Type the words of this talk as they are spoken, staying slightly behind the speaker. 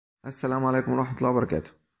Assalamu alaikum warahmatullahi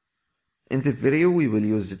wabarakatuh. In this video, we will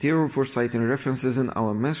use Zotero for citing references in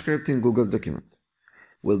our manuscript in Google Document.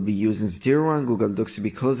 We'll be using Zotero and Google Docs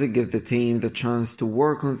because it gives the team the chance to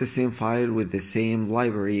work on the same file with the same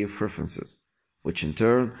library of references, which in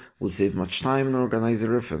turn will save much time in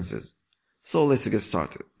organizing references. So let's get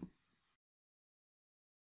started.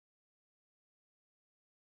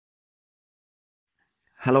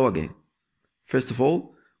 Hello again. First of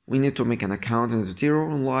all, we need to make an account in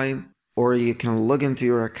Zotero online, or you can log into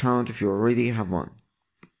your account if you already have one.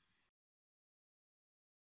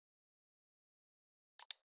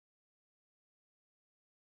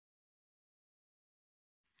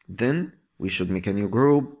 Then we should make a new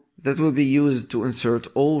group that will be used to insert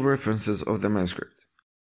all references of the manuscript.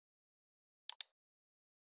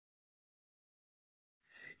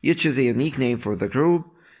 You choose a unique name for the group,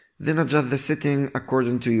 then adjust the setting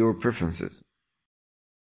according to your preferences.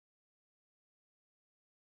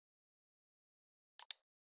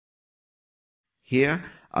 Here,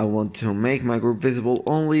 I want to make my group visible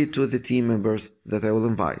only to the team members that I will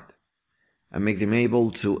invite, and make them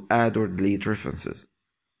able to add or delete references.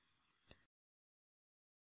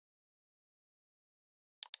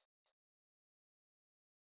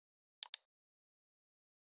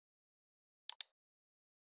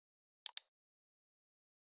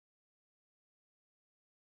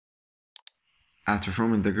 After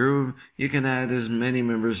forming the group, you can add as many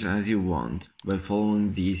members as you want by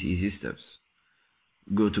following these easy steps.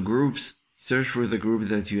 Go to Groups, search for the group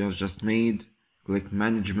that you have just made, click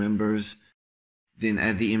Manage Members, then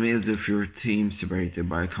add the emails of your team separated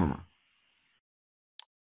by a comma.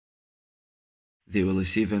 They will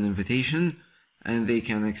receive an invitation and they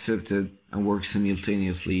can accept it and work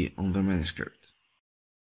simultaneously on the manuscript.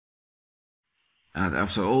 And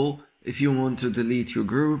after all, if you want to delete your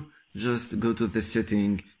group, just go to the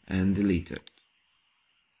setting and delete it.